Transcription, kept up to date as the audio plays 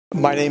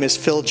My name is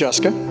Phil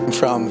Juska. I'm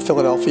from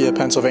Philadelphia,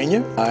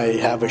 Pennsylvania. I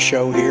have a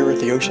show here at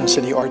the Ocean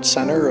City Arts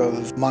Center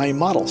of my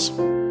models.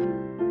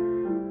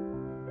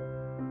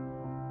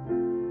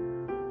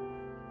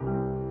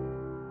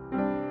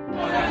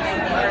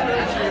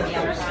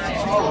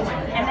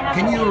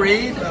 Can you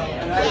read?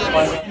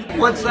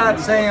 What's that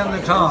say on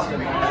the top? Phil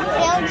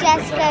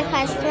Juska,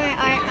 customer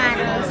art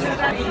models.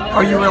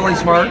 Are you really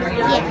smart?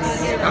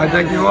 Yes. I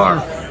think you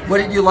are. What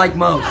did you like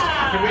most?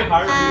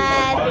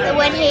 The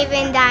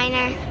Woodhaven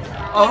Diner.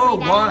 Oh,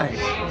 why?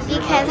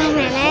 Because I'm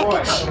in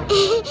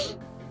it.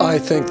 I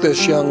think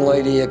this young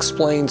lady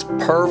explains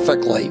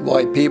perfectly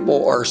why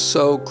people are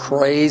so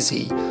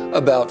crazy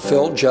about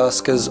Phil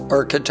Juska's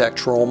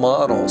architectural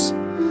models.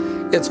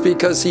 It's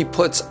because he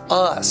puts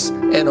us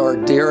and our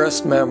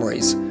dearest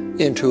memories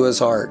into his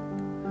art.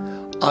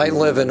 I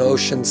live in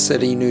Ocean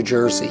City, New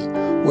Jersey,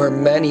 where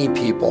many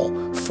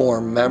people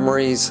form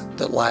memories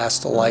that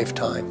last a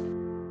lifetime.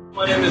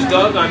 My name is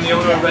Doug. I'm the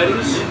owner of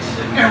Reddy's.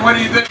 And what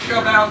do you think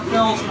about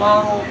Phil's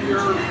model of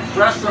your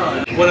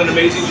restaurant? What an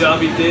amazing job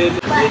he did.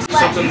 It's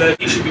something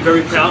that he should be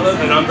very proud of,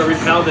 and I'm very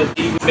proud that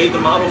he made the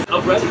model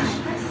of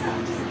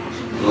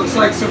Reddy's. Looks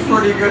like some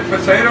pretty good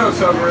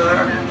potatoes over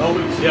there.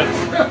 Always,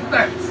 yes.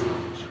 Thanks.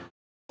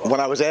 When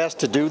I was asked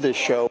to do this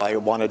show, I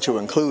wanted to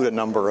include a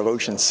number of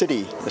Ocean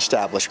City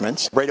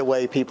establishments. Right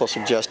away, people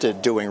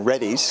suggested doing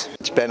Reddy's.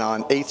 It's been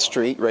on 8th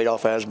Street, right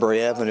off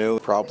Asbury Avenue,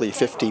 probably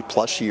 50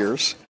 plus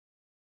years.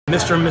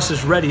 Mr. and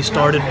Mrs. Reddy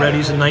started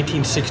Reddy's in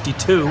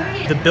 1962.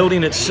 The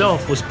building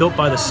itself was built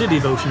by the city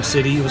of Ocean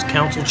City. It was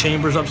council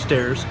chambers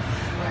upstairs.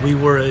 We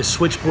were a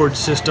switchboard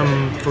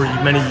system for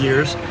many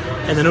years.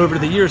 And then over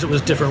the years, it was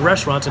different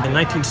restaurants. And in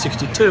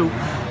 1962,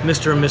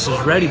 Mr. and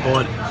Mrs. Reddy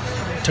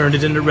turned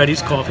it into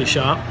Reddy's Coffee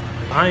Shop.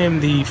 I am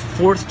the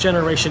 4th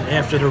generation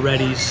after the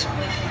Reddys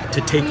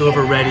to take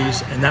over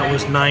Reddy's, and that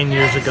was 9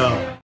 years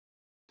ago.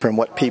 From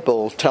what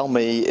people tell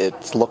me,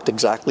 it looked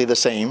exactly the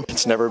same.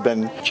 It's never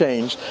been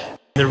changed.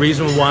 The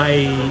reason why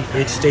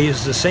it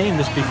stays the same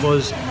is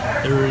because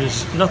there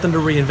is nothing to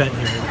reinvent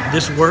here.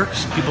 This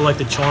works. People like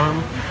the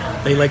charm.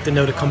 They like to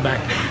know to come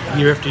back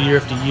year after year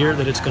after year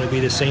that it's going to be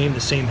the same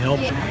help,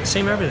 the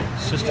same everything.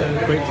 It's just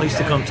a great place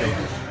to come to.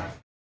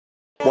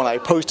 When I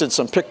posted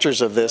some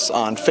pictures of this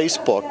on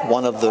Facebook,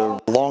 one of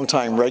the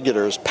longtime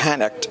regulars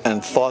panicked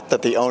and thought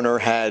that the owner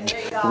had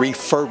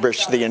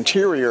refurbished the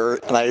interior,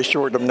 and I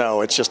assured him no,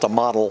 it's just a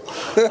model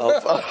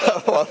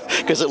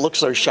because it looks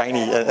so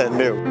shiny and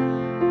new.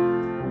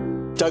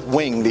 Doug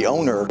Wing, the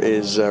owner,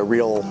 is a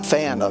real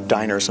fan of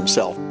diners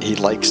himself. He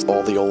likes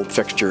all the old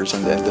fixtures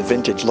and the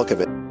vintage look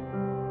of it.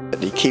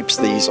 He keeps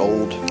these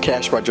old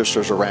cash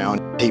registers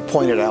around. He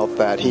pointed out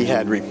that he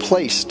had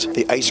replaced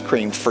the ice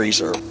cream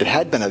freezer. It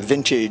had been a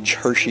vintage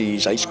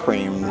Hershey's ice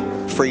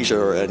cream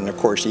freezer, and of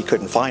course he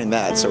couldn't find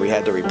that, so he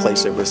had to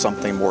replace it with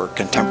something more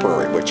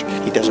contemporary, which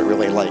he doesn't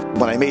really like.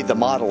 When I made the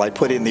model, I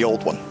put in the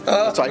old one,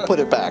 so I put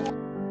it back.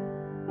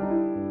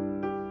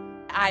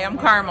 Hi, I'm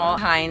Carmel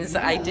Hines.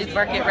 I did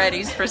work at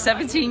Reddy's for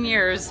 17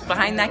 years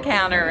behind that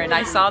counter, and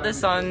I saw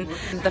this on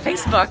the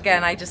Facebook,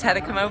 and I just had to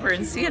come over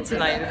and see it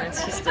tonight, and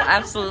it's just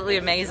absolutely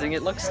amazing.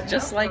 It looks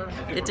just like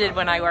it did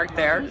when I worked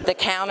there. The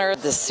counter,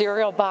 the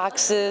cereal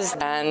boxes,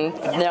 and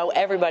know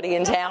everybody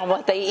in town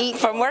what they eat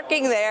from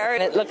working there,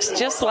 and it looks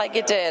just like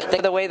it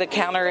did. The way the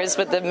counter is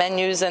with the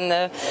menus and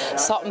the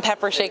salt and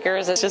pepper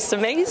shakers, it's just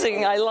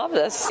amazing. I love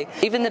this.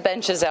 Even the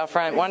benches out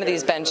front. One of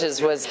these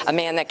benches was a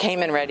man that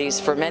came in Reddy's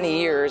for many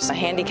years,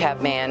 a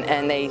handicapped man,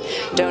 and they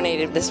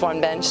donated this one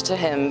bench to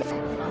him.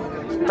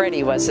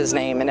 Freddie was his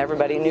name, and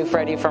everybody knew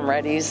Freddie from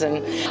Reddy's,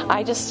 and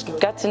I just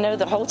got to know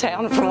the whole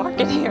town from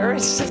working here.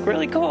 It's just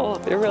really cool.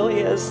 It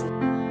really is.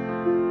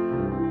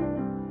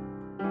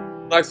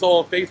 I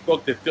saw on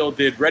Facebook that Phil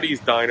did Reddy's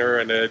Diner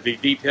and the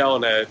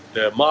detail and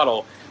the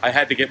model. I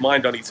had to get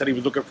mine done. He said he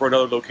was looking for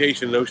another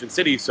location in Ocean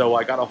City, so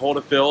I got a hold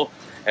of Phil,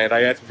 and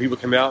I asked people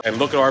to come out and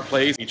look at our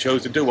place. He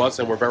chose to do us,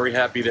 and we're very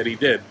happy that he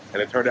did,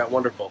 and it turned out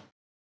wonderful.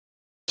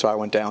 So I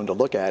went down to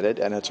look at it,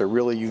 and it's a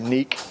really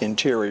unique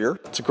interior.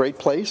 It's a great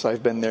place.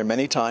 I've been there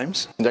many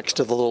times, next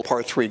to the little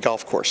par 3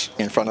 golf course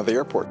in front of the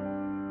airport.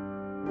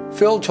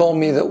 Phil told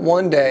me that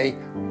one day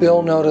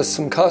Bill noticed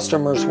some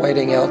customers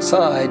waiting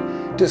outside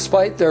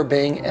despite there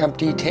being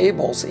empty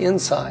tables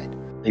inside.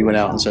 He went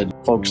out and said,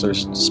 "Folks,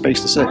 there's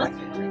space to sit."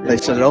 They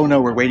said, "Oh no,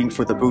 we're waiting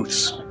for the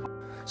booths."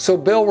 So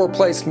Bill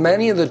replaced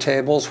many of the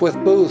tables with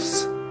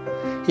booths.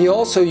 He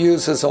also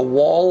uses a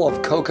wall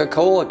of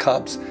Coca-Cola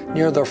cups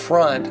near the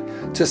front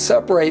to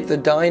separate the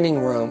dining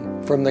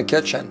room from the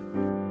kitchen.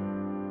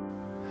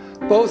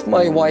 Both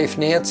my wife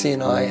Nancy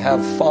and I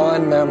have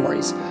fond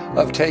memories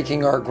of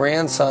taking our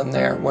grandson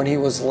there when he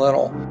was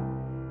little.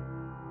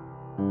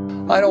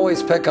 I'd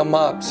always pick him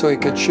up so he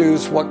could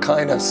choose what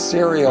kind of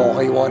cereal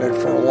he wanted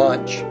for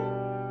lunch.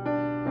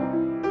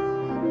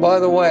 By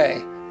the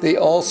way, they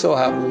also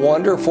have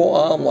wonderful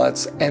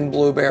omelets and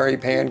blueberry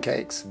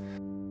pancakes.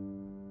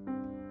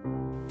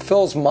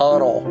 Phil's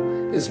model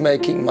is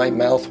making my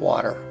mouth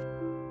water.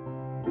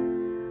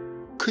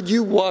 Could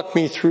you walk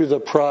me through the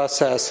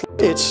process?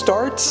 It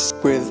starts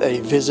with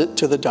a visit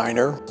to the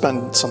diner,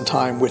 spend some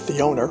time with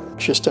the owner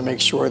just to make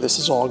sure this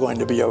is all going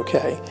to be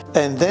okay.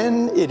 And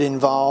then it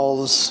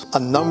involves a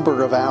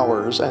number of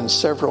hours and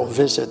several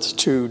visits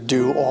to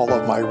do all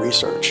of my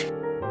research.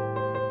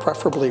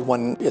 Preferably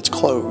when it's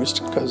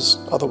closed, because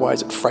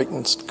otherwise it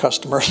frightens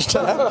customers to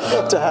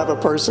have a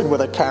person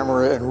with a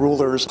camera and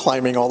rulers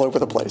climbing all over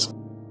the place.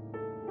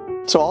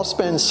 So I'll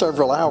spend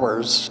several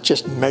hours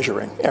just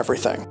measuring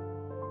everything.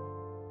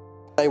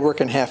 I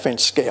work in half-inch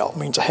scale,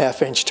 means a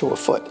half-inch to a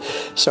foot.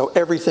 So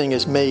everything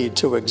is made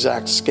to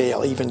exact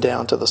scale, even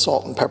down to the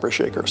salt and pepper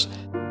shakers.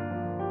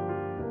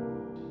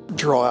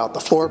 Draw out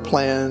the floor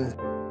plan,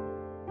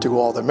 do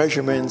all the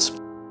measurements,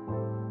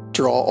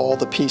 draw all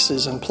the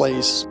pieces in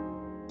place,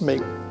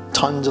 make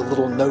tons of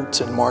little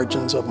notes and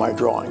margins of my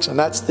drawings, and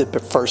that's the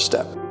first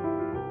step.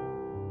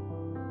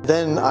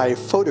 Then I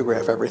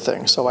photograph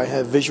everything, so I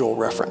have visual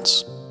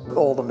reference.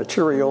 All the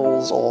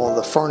materials, all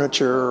the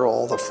furniture,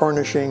 all the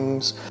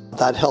furnishings.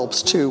 That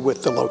helps too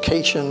with the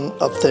location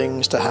of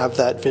things to have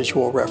that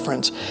visual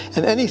reference.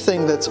 And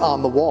anything that's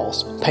on the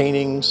walls,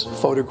 paintings,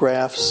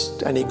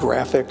 photographs, any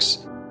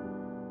graphics.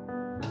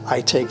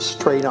 I take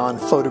straight-on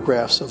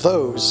photographs of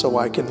those so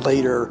I can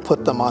later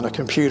put them on a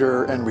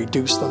computer and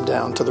reduce them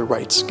down to the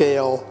right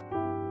scale.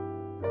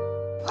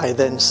 I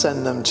then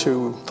send them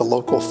to the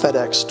local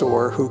FedEx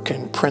store who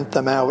can print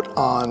them out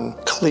on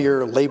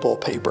clear label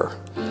paper.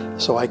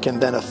 So I can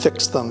then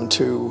affix them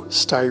to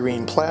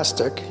styrene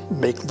plastic,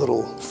 make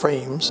little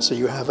frames so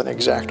you have an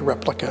exact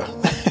replica,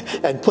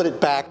 and put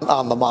it back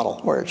on the model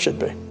where it should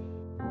be.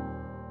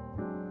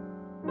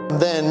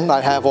 Then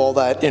I have all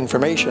that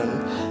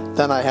information.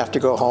 Then I have to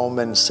go home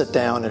and sit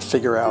down and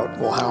figure out,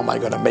 well, how am I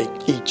going to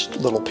make each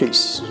little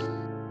piece?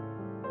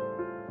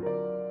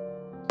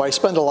 I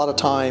spend a lot of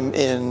time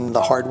in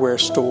the hardware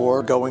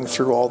store going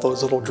through all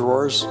those little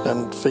drawers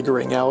and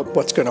figuring out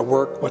what's going to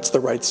work, what's the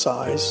right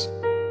size.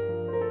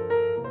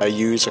 I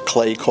use a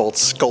clay called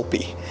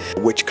Sculpey,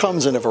 which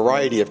comes in a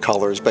variety of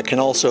colors but can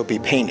also be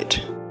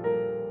painted.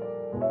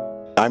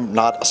 I'm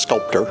not a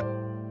sculptor.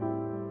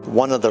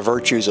 One of the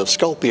virtues of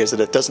Sculpey is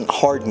that it doesn't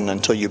harden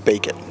until you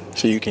bake it,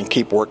 so you can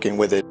keep working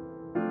with it.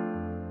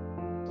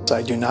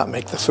 I do not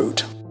make the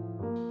food.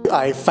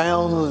 I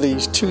found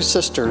these two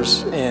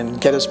sisters in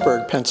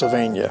Gettysburg,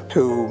 Pennsylvania,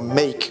 who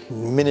make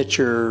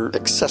miniature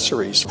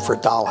accessories for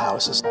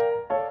dollhouses.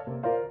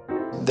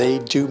 They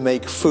do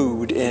make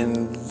food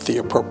in the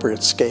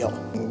appropriate scale.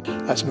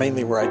 That's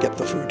mainly where I get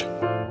the food.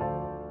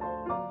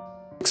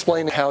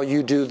 Explain how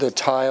you do the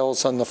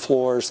tiles on the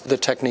floors, the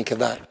technique of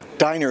that.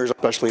 Diners,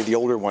 especially the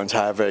older ones,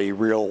 have a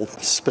real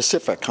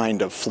specific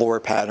kind of floor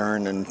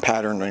pattern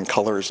and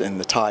colors in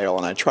the tile,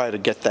 and I try to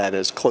get that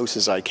as close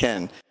as I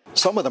can.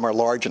 Some of them are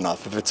large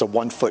enough. If it's a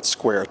 1 foot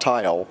square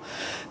tile,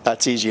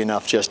 that's easy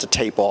enough just to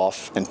tape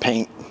off and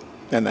paint,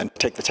 and then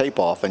take the tape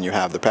off and you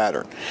have the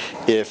pattern.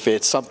 If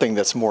it's something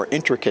that's more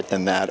intricate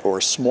than that, or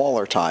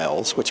smaller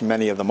tiles, which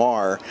many of them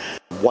are,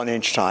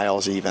 1-inch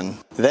tiles even,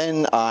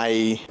 then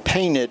I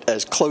paint it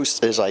as close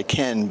as I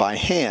can by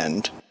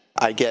hand.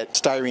 I get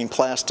styrene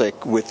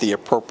plastic with the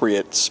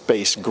appropriate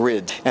space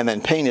grid and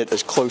then paint it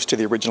as close to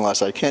the original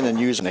as I can and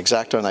use an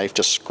X-Acto knife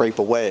to scrape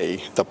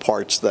away the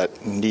parts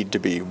that need to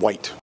be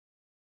white.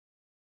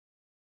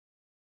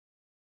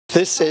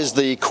 This is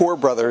the Core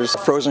Brothers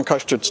frozen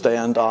custard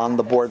stand on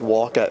the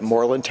boardwalk at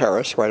Moreland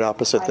Terrace, right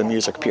opposite the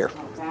music pier.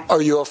 Are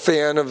you a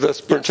fan of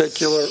this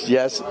particular?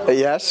 Yes,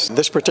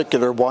 this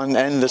particular one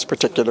and this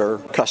particular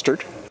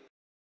custard.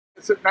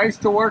 Is it nice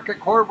to work at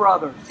Core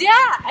Brothers? Yeah,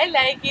 I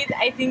like it.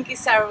 I think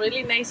it's a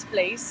really nice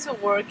place to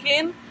work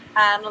in,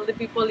 and all the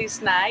people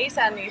is nice,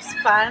 and it's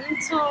fun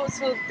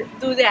to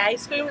do the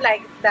ice cream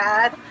like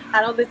that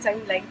and all the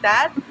time like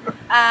that.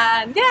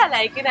 And yeah,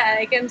 like it.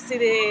 I can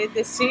see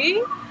the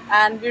sea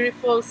and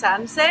beautiful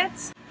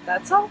sunsets.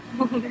 That's all.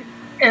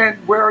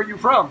 And where are you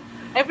from?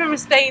 I'm from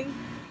Spain.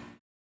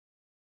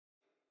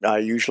 I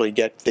usually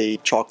get the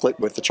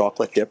chocolate with the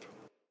chocolate dip.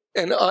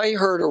 And I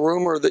heard a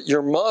rumor that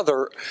your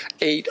mother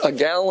ate a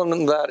gallon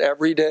of that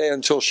every day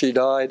until she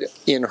died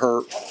in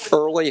her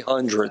early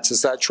hundreds.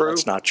 Is that true?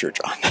 That's not true,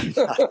 John.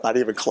 Not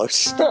even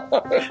close.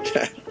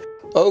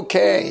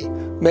 Okay,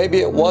 maybe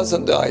it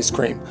wasn't the ice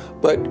cream,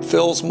 but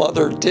Phil's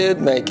mother did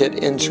make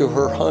it into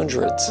her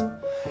hundreds.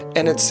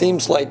 And it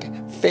seems like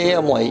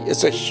family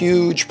is a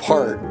huge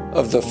part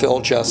of the Phil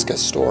Juska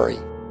story.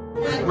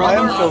 I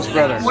am Phil's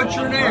brother. What's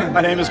your name?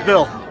 My name is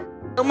Bill.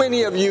 How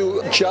many of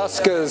you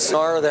Juskas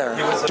are there?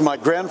 My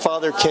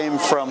grandfather came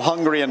from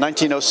Hungary in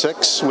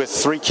 1906 with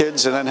 3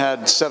 kids and then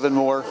had 7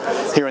 more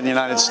here in the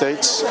United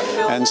States.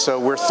 And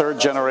so we're 3rd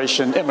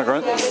generation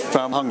immigrant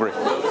from Hungary.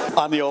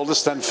 I'm the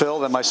oldest, then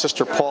Phil, then my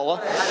sister Paula,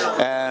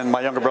 and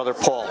my younger brother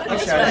Paul.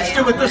 Okay, let's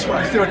do it this way.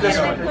 Let's do it this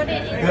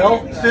way.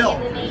 Bill, Phil.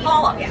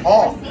 Paula.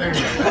 Paul. There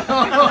you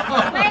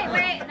go.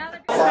 Wait, another.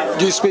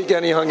 Do you speak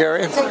any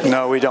Hungarian?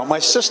 No, we don't. My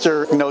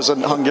sister knows a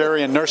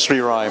Hungarian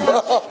nursery rhyme,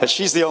 and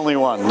she's the only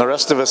one. The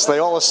rest of us, they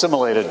all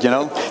assimilated, you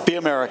know? Be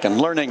American,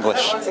 learn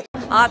English.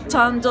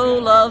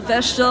 Atandola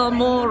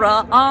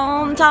Veshamora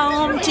on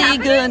Tom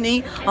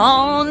Tigani,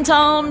 on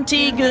Tom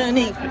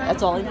Tigani.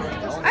 That's all I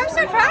know. I'm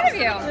so proud of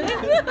you.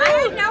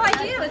 I had no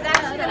idea it was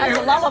actually It's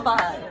a lullaby,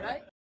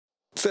 right?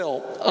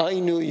 Phil, I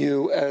knew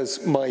you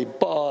as my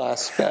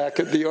boss back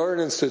at the Art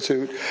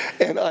Institute,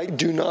 and I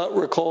do not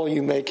recall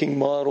you making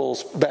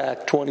models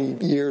back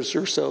 20 years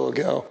or so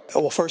ago.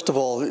 Well, first of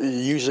all,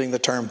 using the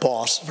term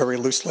boss very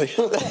loosely.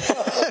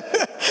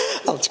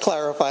 Let's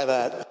clarify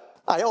that.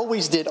 I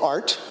always did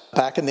art.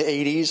 Back in the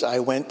 80s, I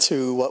went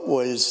to what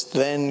was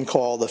then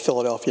called the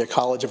Philadelphia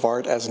College of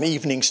Art as an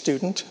evening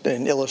student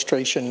in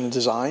illustration and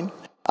design.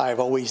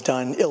 I've always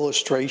done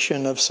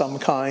illustration of some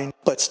kind,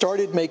 but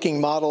started making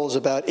models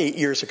about 8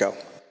 years ago.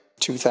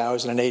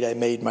 2008, I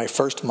made my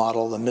first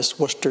model, the Miss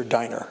Worcester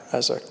Diner,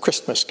 as a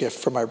Christmas gift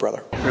for my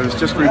brother. It was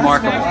just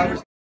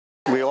remarkable.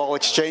 We all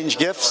exchanged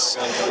gifts.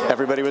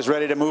 Everybody was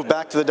ready to move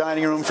back to the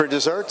dining room for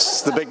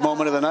desserts, the big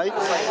moment of the night.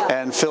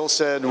 And Phil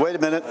said, wait a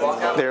minute,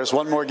 there's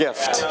one more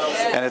gift.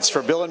 And it's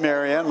for Bill and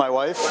Marianne, my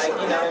wife.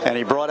 And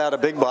he brought out a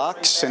big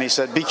box, and he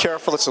said, be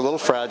careful, it's a little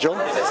fragile.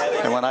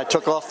 And when I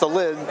took off the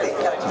lid,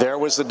 there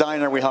was the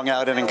diner we hung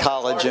out in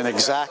college, in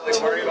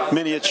exact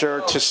miniature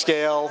to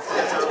scale,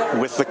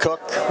 with the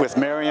cook, with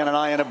Marianne and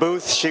I in a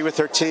booth, she with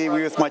her tea,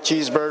 we with my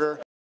cheeseburger.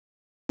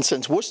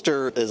 Since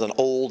Worcester is an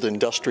old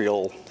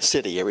industrial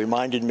city, it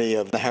reminded me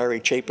of the Harry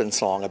Chapin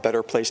song, A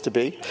Better Place to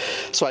Be.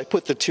 So I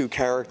put the two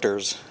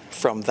characters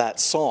from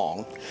that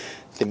song,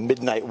 the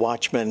midnight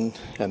watchman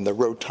and the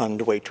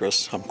rotund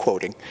waitress, I'm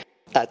quoting,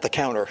 at the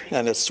counter.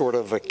 And it's sort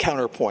of a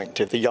counterpoint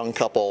to the young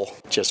couple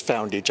just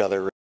found each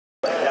other.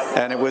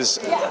 And it was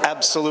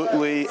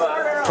absolutely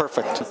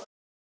perfect.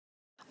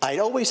 I'd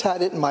always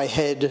had it in my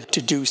head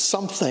to do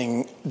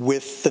something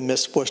with the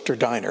Miss Worcester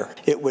Diner.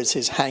 It was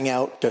his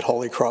hangout at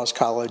Holy Cross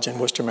College in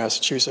Worcester,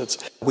 Massachusetts.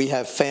 We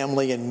have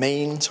family in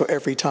Maine, so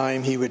every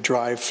time he would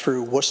drive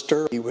through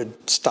Worcester, he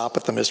would stop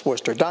at the Miss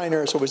Worcester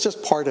Diner. So it was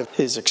just part of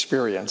his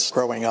experience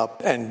growing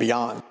up and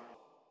beyond.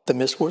 The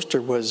Miss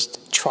Worcester was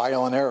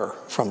trial and error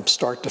from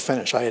start to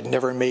finish. I had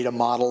never made a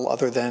model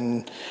other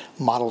than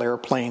model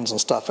airplanes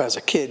and stuff as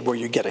a kid where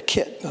you get a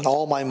kit. And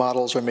all my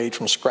models are made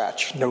from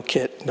scratch. No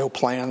kit, no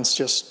plans,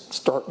 just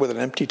start with an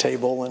empty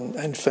table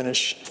and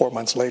finish 4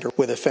 months later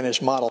with a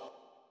finished model.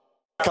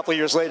 A couple of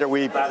years later,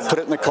 we put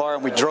it in the car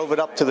and we drove it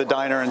up to the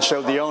diner and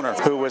showed the owner,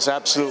 who was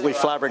absolutely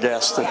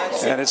flabbergasted.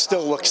 And it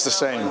still looks the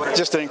same.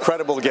 Just an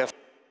incredible gift.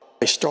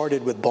 I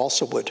started with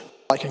balsa wood.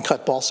 I can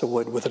cut balsa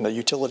wood with a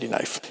utility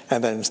knife,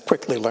 and then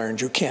quickly learned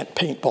you can't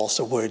paint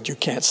balsa wood, you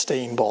can't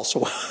stain balsa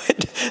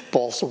wood.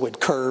 Balsa wood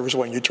curves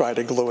when you try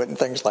to glue it and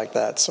things like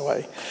that. So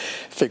I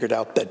figured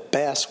out that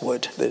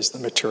basswood is the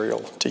material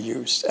to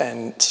use,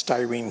 and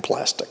styrene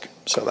plastic.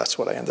 So that's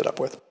what I ended up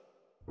with.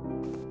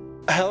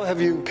 How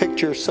have you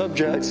picked your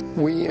subjects?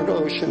 We in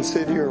Ocean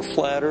City are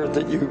flattered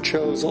that you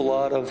chose a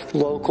lot of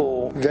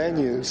local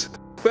venues.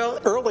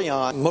 Well, early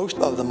on, most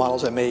of the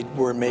models I made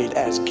were made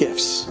as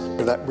gifts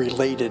that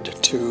related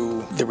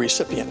to the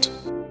recipient.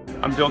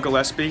 I'm Bill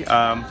Gillespie,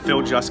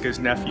 Phil Juska's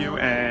nephew,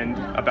 and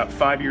about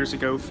 5 years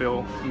ago,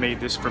 Phil made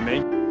this for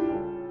me.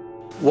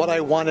 What I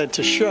wanted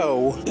to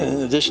show,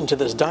 in addition to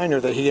this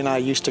diner that he and I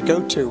used to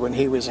go to when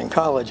he was in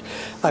college,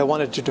 I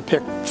wanted to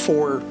depict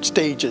 4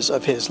 stages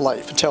of his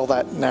life, tell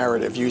that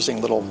narrative using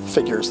little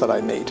figures that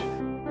I made.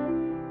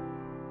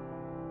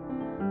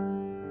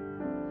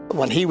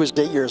 When he was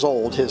 8 years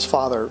old, his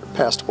father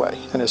passed away,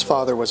 and his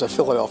father was a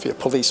Philadelphia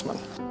policeman.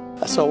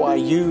 So I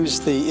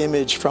used the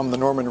image from the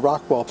Norman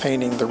Rockwell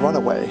painting, The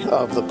Runaway,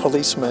 of the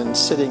policeman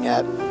sitting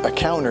at a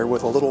counter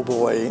with a little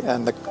boy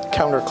and the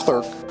counter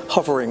clerk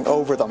hovering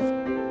over them.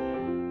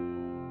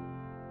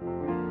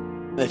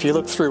 If you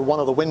look through one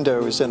of the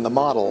windows in the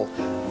model,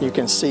 you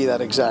can see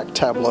that exact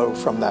tableau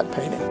from that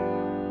painting.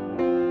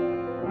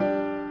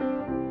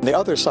 On the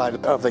other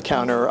side of the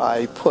counter,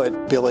 I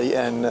put Billy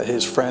and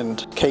his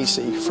friend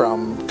Casey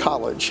from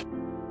college.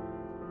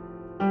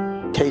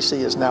 Casey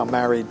is now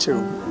married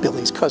to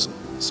Billy's cousin,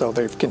 so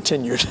they've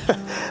continued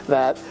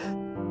that.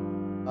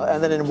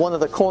 And then in one of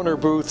the corner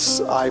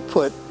booths, I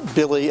put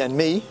Billy and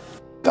me.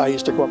 I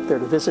used to go up there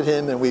to visit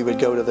him, and we would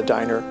go to the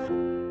diner.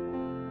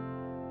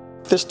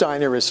 This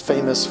diner is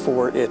famous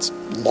for its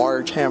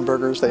large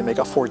hamburgers. They make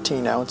a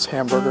 14-ounce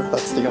hamburger.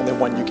 That's the only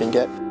one you can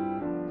get.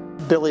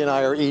 Billy and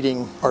I are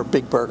eating our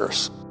big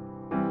burgers.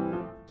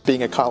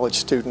 Being a college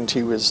student,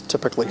 he was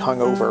typically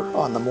hungover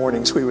on the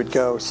mornings we would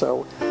go,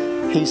 so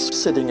he's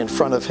sitting in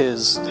front of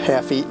his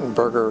half-eaten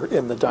burger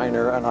in the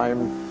diner, and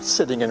I'm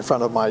sitting in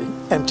front of my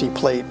empty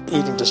plate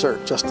eating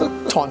dessert just to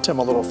taunt him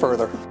a little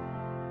further.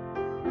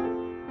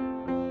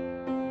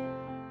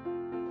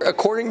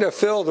 According to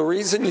Phil, the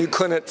reason you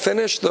couldn't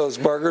finish those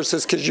burgers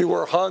is because you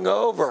were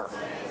hungover.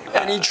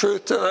 Any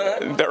truth to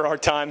that? There are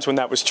times when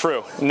that was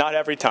true. Not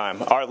every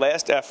time. Our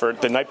last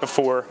effort, the night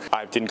before,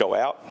 I didn't go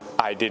out.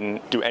 I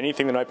didn't do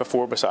anything the night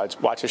before besides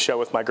watch a show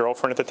with my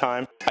girlfriend at the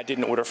time. I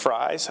didn't order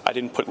fries. I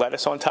didn't put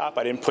lettuce on top.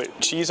 I didn't put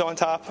cheese on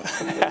top.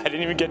 I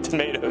didn't even get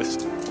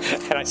tomatoes.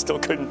 And I still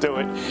couldn't do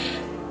it.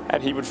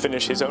 And he would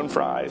finish his own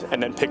fries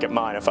and then pick at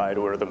mine if I had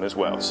ordered them as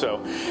well.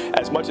 So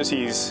as much as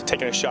he's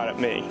taking a shot at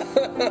me,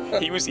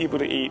 he was able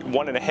to eat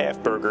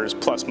 1.5 burgers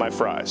plus my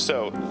fries.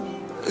 So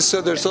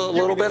there's a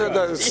little bit of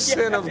the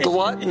sin of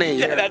gluttony.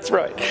 Yeah, that's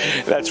right.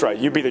 That's right.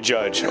 You be the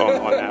judge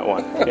on that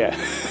one. Yeah.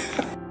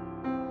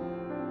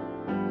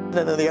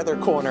 Then in the other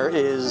corner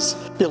is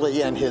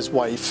Billy and his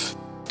wife,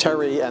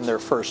 Terry, and their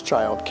first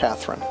child,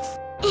 Catherine.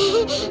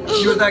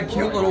 You were that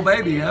cute little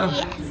baby, huh?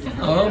 Yes.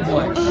 Oh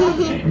boy.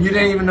 You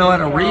didn't even know how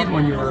to read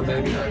when you were a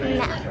baby.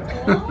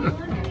 No.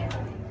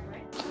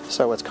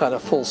 So it's kind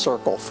of full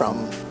circle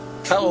from...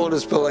 How old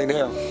is Billy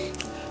now?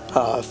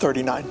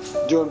 39.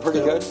 Doing pretty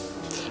good?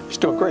 He's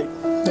doing great.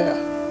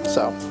 Yeah.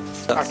 So,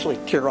 actually,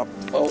 tear up.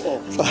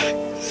 Oh.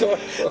 Sorry.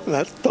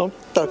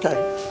 Okay.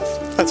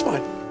 That's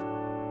fine.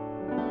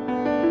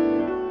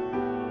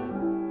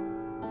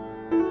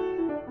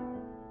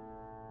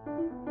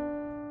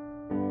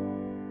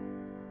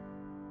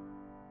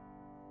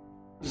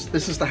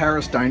 This is the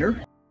Harris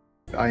Diner.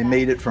 I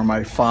made it for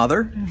my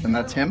father, and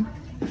that's him.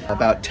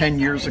 About 10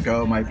 years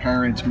ago, my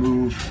parents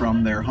moved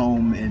from their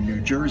home in New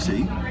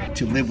Jersey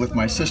to live with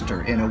my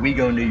sister in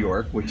Owego, New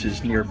York, which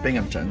is near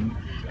Binghamton.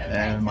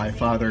 And my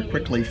father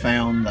quickly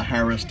found the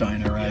Harris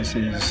Diner as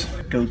his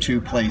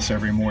go-to place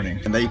every morning.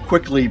 And they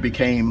quickly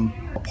became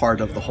a part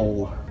of the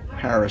whole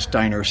Harris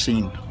Diner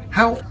scene.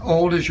 How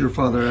old is your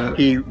father?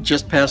 He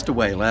just passed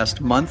away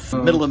last month,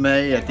 middle of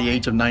May, at the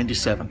age of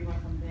 97.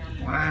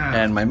 Wow.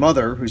 And my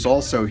mother, who's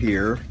also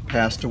here,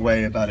 passed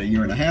away about 1.5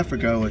 years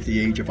ago at the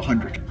age of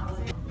 100.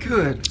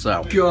 Good.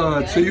 So.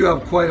 God, so you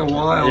have quite a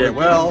while. Yeah,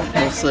 well,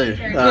 we'll see.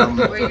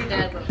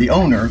 The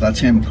owner, that's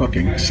him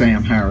cooking,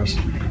 Sam Harris,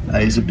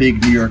 is a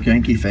big New York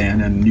Yankee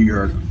fan and New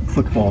York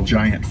football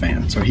Giant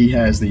fan. So he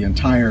has the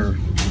entire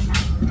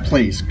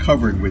place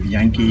covered with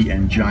Yankee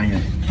and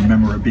Giant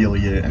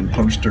memorabilia and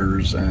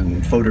posters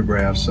and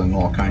photographs and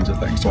all kinds of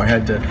things. So I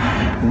had to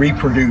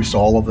reproduce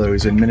all of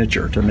those in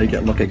miniature to make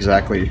it look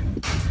exactly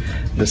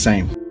the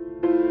same.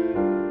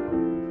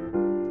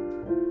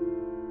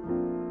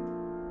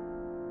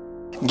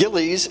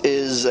 Gillies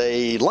is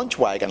a lunch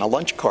wagon, a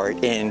lunch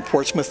cart in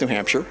Portsmouth, New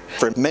Hampshire.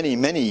 For many,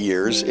 many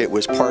years, it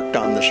was parked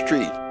on the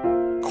street.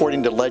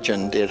 According to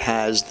legend, it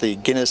has the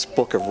Guinness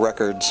Book of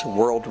Records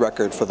world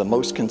record for the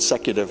most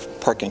consecutive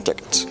parking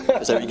tickets.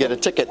 So you get a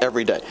ticket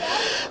every day.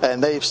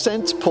 And they've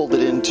since pulled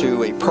it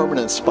into a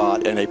permanent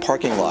spot in a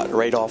parking lot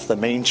right off the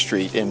main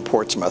street in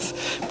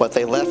Portsmouth. But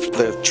they left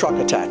the truck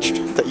attached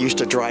that used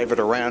to drive it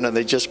around, and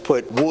they just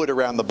put wood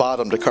around the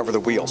bottom to cover the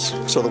wheels.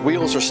 So the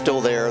wheels are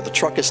still there, the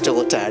truck is still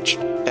attached,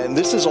 and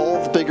this is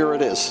all the bigger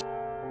it is.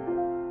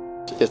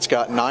 It's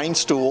got 9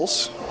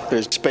 stools.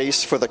 There's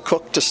space for the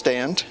cook to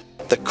stand.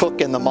 The cook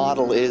in the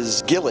model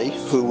is Gilly,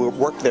 who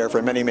worked there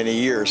for many, many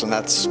years, and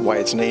that's why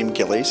it's named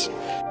Gillies.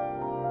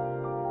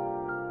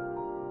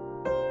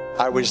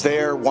 I was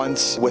there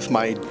once with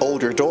my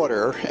older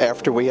daughter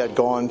after we had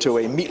gone to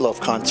a Meatloaf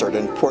concert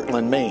in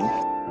Portland, Maine.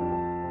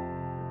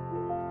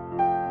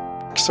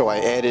 So I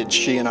added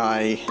she and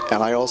I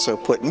also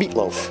put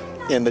Meatloaf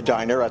in the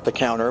diner at the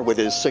counter with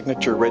his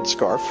signature red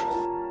scarf.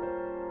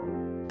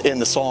 In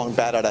the song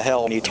Bat Out of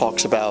Hell, he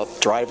talks about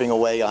driving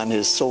away on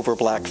his silver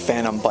black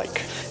Phantom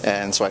bike.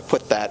 And so I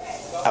put that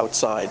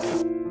outside.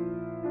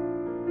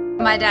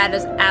 My dad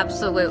is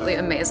absolutely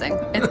amazing.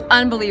 It's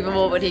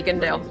unbelievable what he can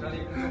do.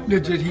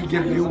 Did he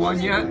give you one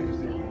yet?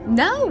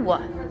 No.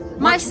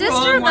 My What's sister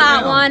wrong with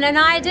got him? one and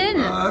I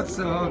didn't. That's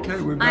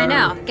okay. We I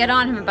better know. Get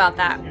on him about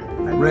that.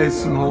 raise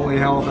some holy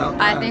hell about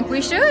that. I think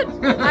we should.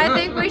 I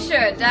think we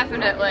should,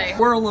 definitely.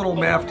 We're a little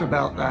miffed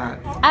about that.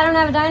 I don't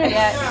have a diner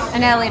yet,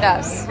 and Ellie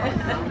does.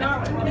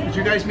 Did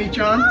you guys meet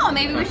John? Oh,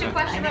 maybe we should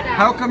question it out.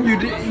 How come you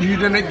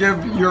didn't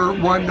give your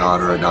one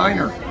daughter a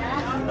diner?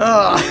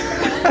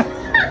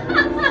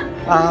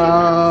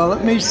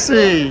 Let me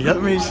see.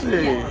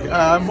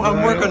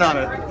 I'm working on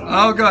it.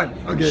 Oh, good.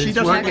 Okay. She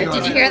doesn't.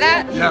 Did you hear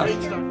that? Yeah.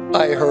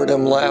 I heard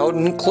him loud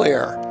and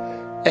clear.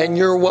 And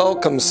you're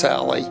welcome,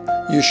 Sally.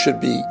 You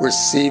should be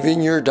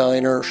receiving your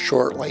diner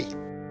shortly.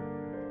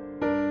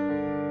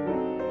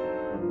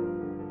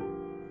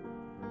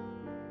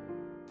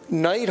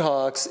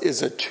 Nighthawks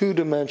is a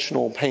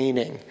two-dimensional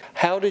painting.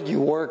 How did you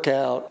work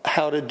out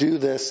how to do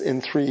this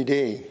in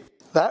 3D?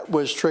 That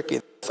was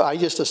tricky. I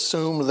just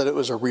assumed that it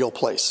was a real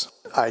place.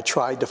 I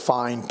tried to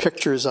find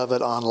pictures of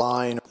it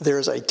online.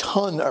 There's a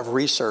ton of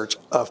research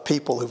of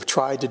people who've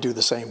tried to do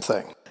the same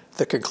thing.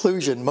 The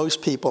conclusion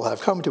most people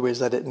have come to is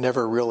that it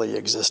never really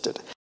existed.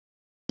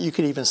 You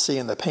can even see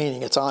in the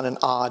painting, it's on an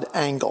odd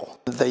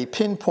angle. They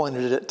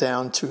pinpointed it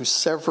down to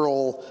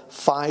several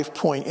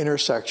 5-point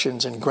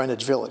intersections in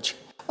Greenwich Village.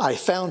 I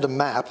found a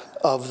map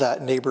of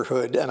that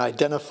neighborhood and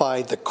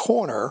identified the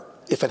corner.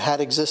 If it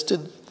had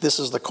existed, this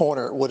is the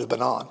corner it would have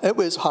been on. It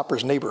was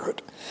Hopper's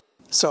neighborhood.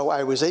 So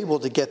I was able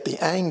to get the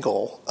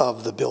angle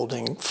of the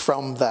building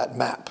from that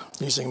map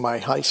using my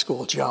high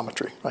school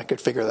geometry. I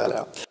could figure that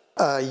out.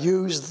 I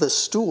used the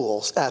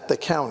stools at the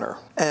counter,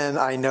 and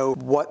I know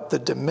what the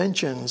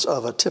dimensions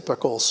of a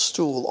typical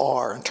stool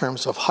are in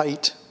terms of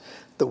height,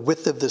 the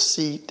width of the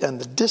seat, and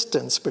the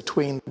distance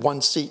between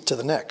one seat to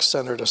the next,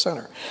 center to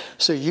center.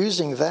 So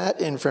using that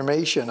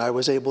information, I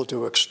was able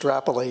to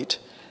extrapolate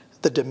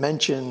the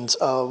dimensions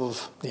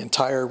of the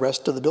entire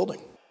rest of the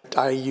building.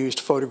 I used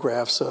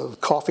photographs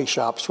of coffee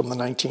shops from the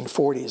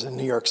 1940s in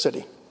New York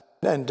City.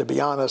 And to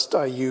be honest,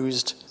 I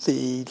used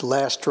the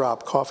Last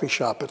Drop coffee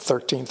shop at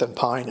 13th and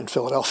Pine in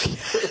Philadelphia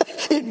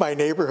in my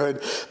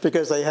neighborhood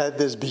because they had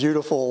this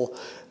beautiful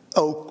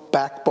oak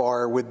back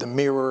bar with the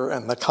mirror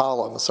and the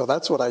column. So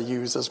that's what I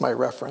used as my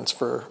reference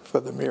for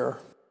the mirror.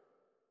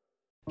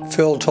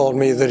 Phil told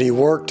me that he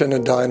worked in a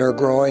diner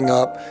growing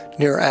up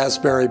near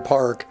Asbury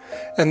Park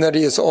and that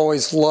he has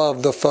always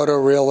loved the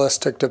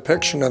photorealistic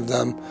depiction of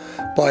them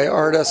by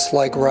artists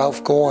like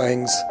Ralph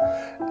Goings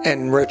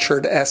and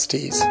Richard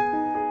Estes.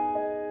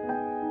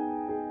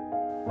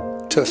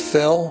 To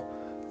Phil,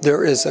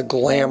 there is a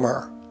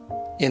glamour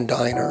in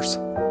diners.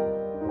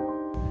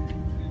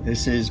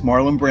 This is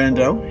Marlon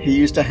Brando. He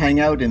used to hang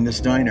out in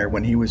this diner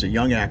when he was a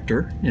young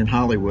actor in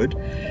Hollywood.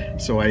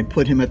 So I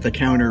put him at the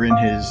counter in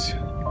his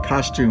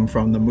costume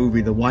from the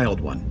movie The Wild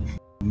One.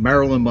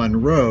 Marilyn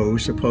Monroe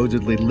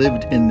supposedly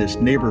lived in this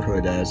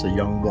neighborhood as a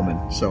young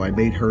woman, so I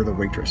made her the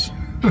waitress.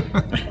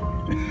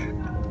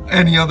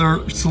 Any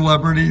other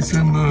celebrities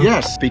in the...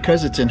 Yes,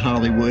 because it's in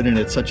Hollywood and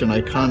it's such an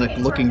iconic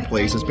looking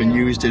place, it's been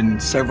used in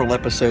several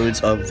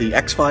episodes of The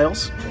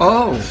X-Files.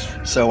 Oh!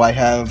 So I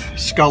have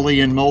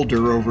Scully and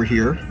Mulder over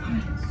here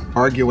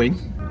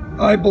arguing.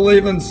 I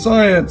believe in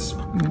science,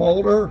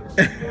 Mulder.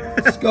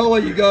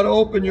 Scully, you gotta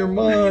open your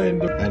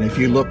mind. And if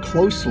you look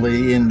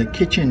closely in the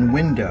kitchen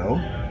window,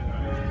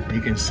 you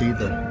can see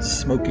the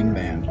smoking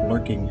man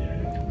lurking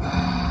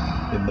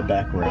in the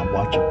background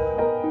watching.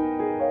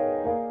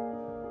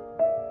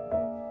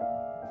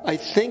 I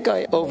think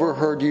I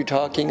overheard you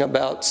talking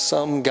about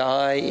some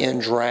guy in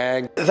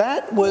drag.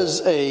 That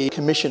was a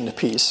commissioned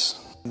piece.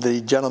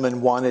 The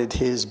gentleman wanted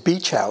his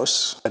beach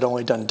house. I'd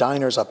only done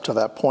diners up to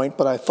that point,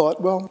 but I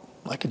thought, well,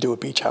 I could do a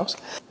beach house.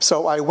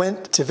 So I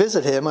went to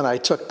visit him and I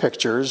took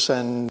pictures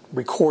and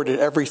recorded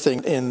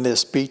everything in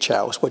this beach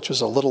house, which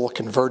was a little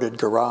converted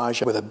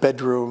garage with a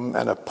bedroom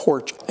and a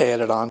porch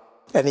added on.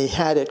 And he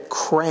had it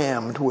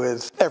crammed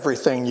with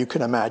everything you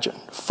can imagine.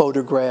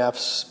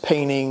 Photographs,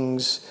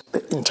 paintings.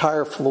 The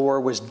entire floor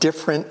was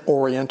different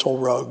oriental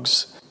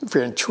rugs,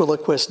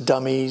 ventriloquist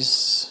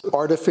dummies,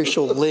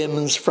 artificial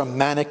limbs from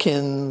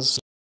mannequins.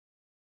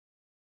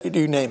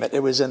 You name it,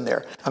 it was in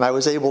there. And I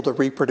was able to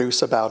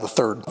reproduce about a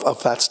third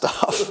of that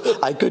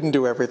stuff. I couldn't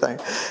do everything.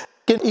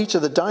 In each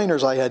of the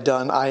diners I had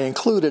done, I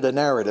included a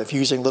narrative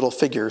using little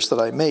figures that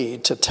I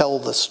made to tell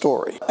the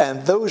story.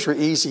 And those were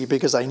easy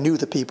because I knew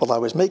the people I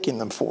was making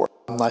them for.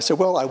 And I said,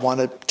 well, I want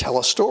to tell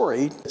a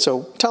story,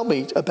 so tell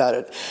me about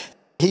it.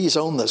 He's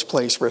owned this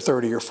place for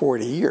 30 or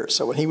 40 years.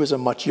 So when he was a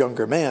much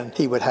younger man,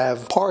 he would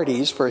have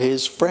parties for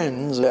his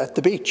friends at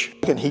the beach.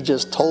 And he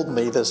just told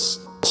me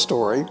this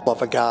story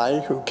of a guy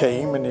who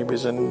came and he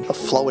was in a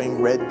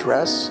flowing red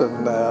dress,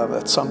 and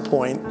at some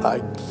point,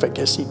 I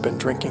guess he'd been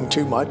drinking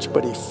too much,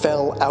 but he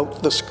fell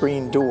out the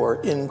screen door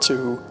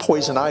into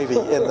poison ivy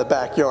in the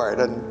backyard,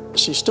 and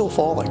she's still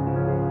falling.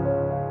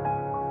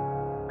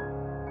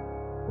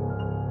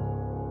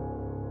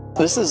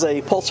 This is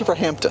a Pulsifer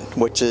Hampton,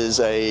 which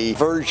is a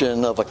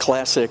version of a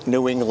classic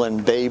New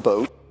England bay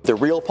boat. The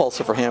real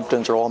Pulsifer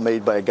Hamptons are all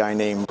made by a guy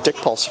named Dick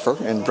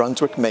Pulsifer in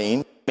Brunswick,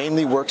 Maine.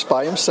 Mainly works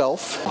by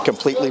himself,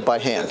 completely by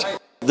hand.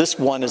 This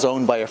one is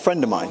owned by a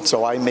friend of mine,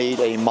 so I made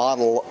a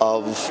model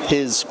of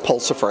his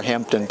Pulsifer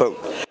Hampton boat.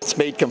 It's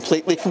made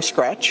completely from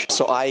scratch,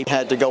 so I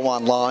had to go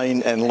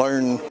online and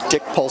learn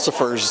Dick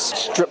Pulsifer's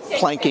strip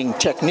planking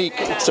technique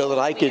so that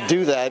I could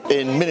do that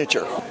in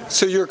miniature.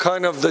 So you're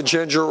kind of the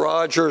Ginger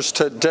Rogers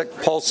to Dick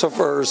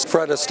Pulsifer's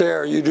Fred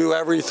Astaire. You do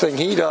everything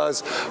he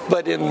does,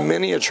 but in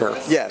miniature.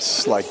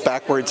 Yes, like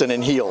backwards and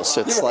in heels.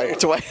 It's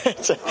like,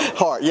 it's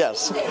hard,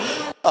 yes.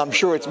 I'm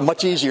sure it's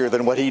much easier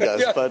than what he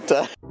does,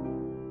 but...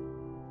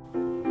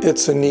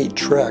 It's a neat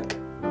trick.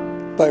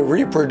 By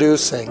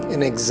reproducing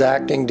in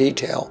exacting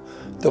detail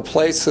the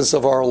places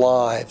of our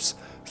lives,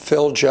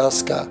 Phil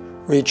Juska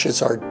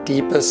reaches our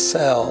deepest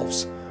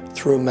selves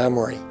through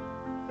memory.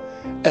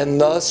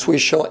 And thus we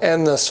shall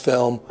end this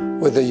film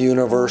with a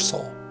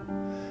universal,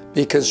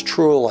 because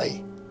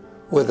truly,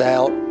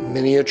 without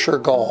miniature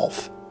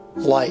golf,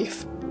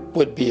 life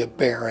would be a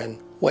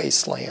barren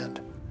wasteland.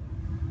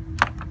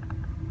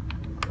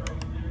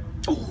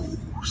 Oh,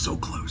 so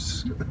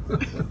close.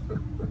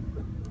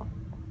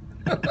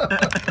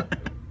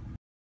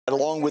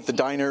 Along with the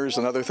diners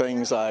and other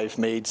things, I've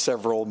made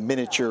several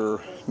miniature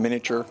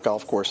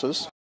golf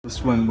courses.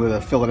 This one with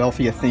a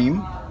Philadelphia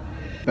theme,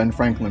 Ben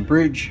Franklin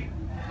Bridge,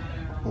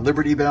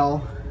 Liberty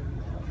Bell,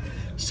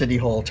 City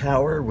Hall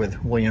Tower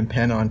with William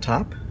Penn on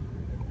top,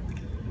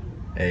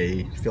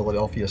 a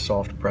Philadelphia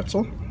soft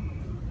pretzel,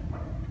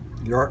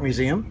 the Art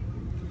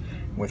Museum,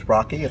 with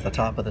Rocky at the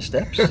top of the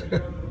steps.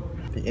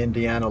 The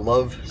Indiana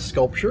Love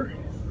sculpture.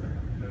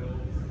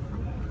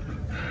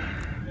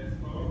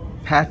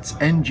 Pat's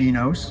and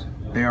Gino's.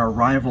 They are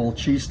rival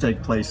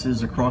cheesesteak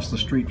places across the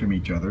street from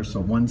each other. So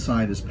one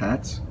side is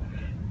Pat's,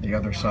 the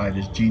other side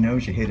is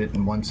Gino's. You hit it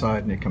in one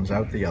side and it comes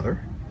out the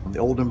other. The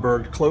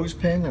Oldenburg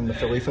Clothespin and the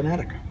Philly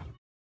Fanatic.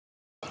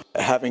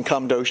 Having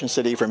come to Ocean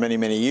City for many,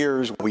 many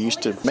years, we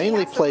used to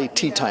mainly play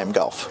tea time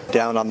golf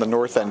down on the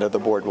north end of the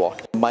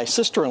boardwalk. My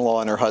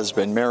sister-in-law and her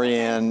husband,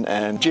 Marianne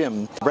and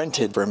Jim,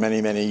 rented for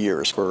many, many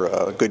years for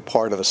a good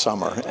part of the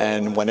summer.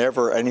 And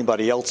whenever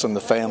anybody else in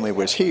the family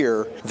was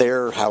here,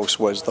 their house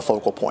was the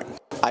focal point.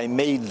 I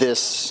made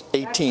this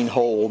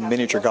 18-hole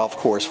miniature golf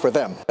course for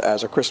them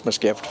as a Christmas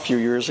gift a few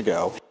years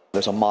ago.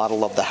 There's a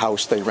model of the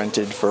house they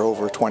rented for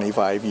over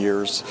 25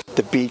 years.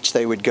 The beach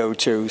they would go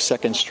to,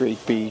 2nd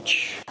Street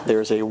Beach.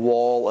 There's a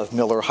wall of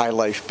Miller High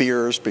Life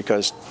beers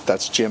because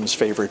that's Jim's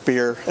favorite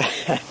beer.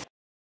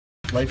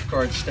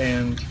 Lifeguard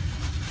stand,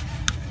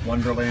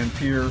 Wonderland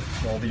Pier,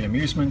 all the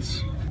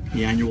amusements,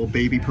 the annual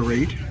baby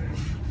parade,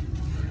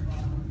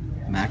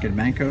 Mac and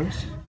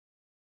Manco's.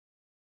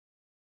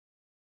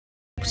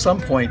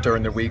 Some point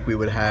during the week we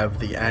would have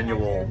the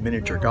annual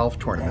miniature golf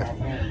tournament,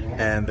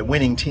 and the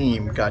winning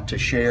team got to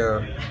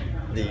share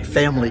the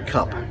family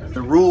cup.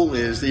 The rule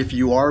is if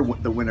you are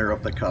the winner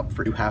of the cup,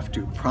 you have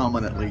to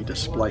prominently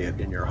display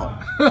it in your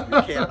home. You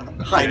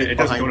can't hide it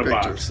behind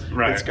pictures.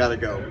 Right. It's got to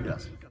go,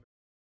 yes.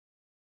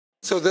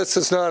 So this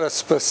is not a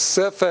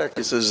specific...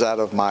 This is out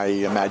of my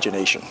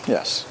imagination,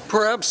 yes.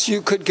 Perhaps you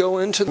could go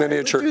into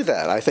miniature... I do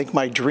that. I think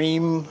my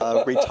dream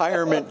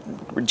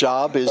retirement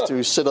job is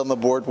to sit on the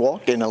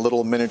boardwalk in a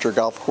little miniature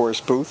golf course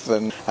booth,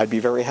 and I'd be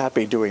very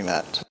happy doing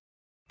that.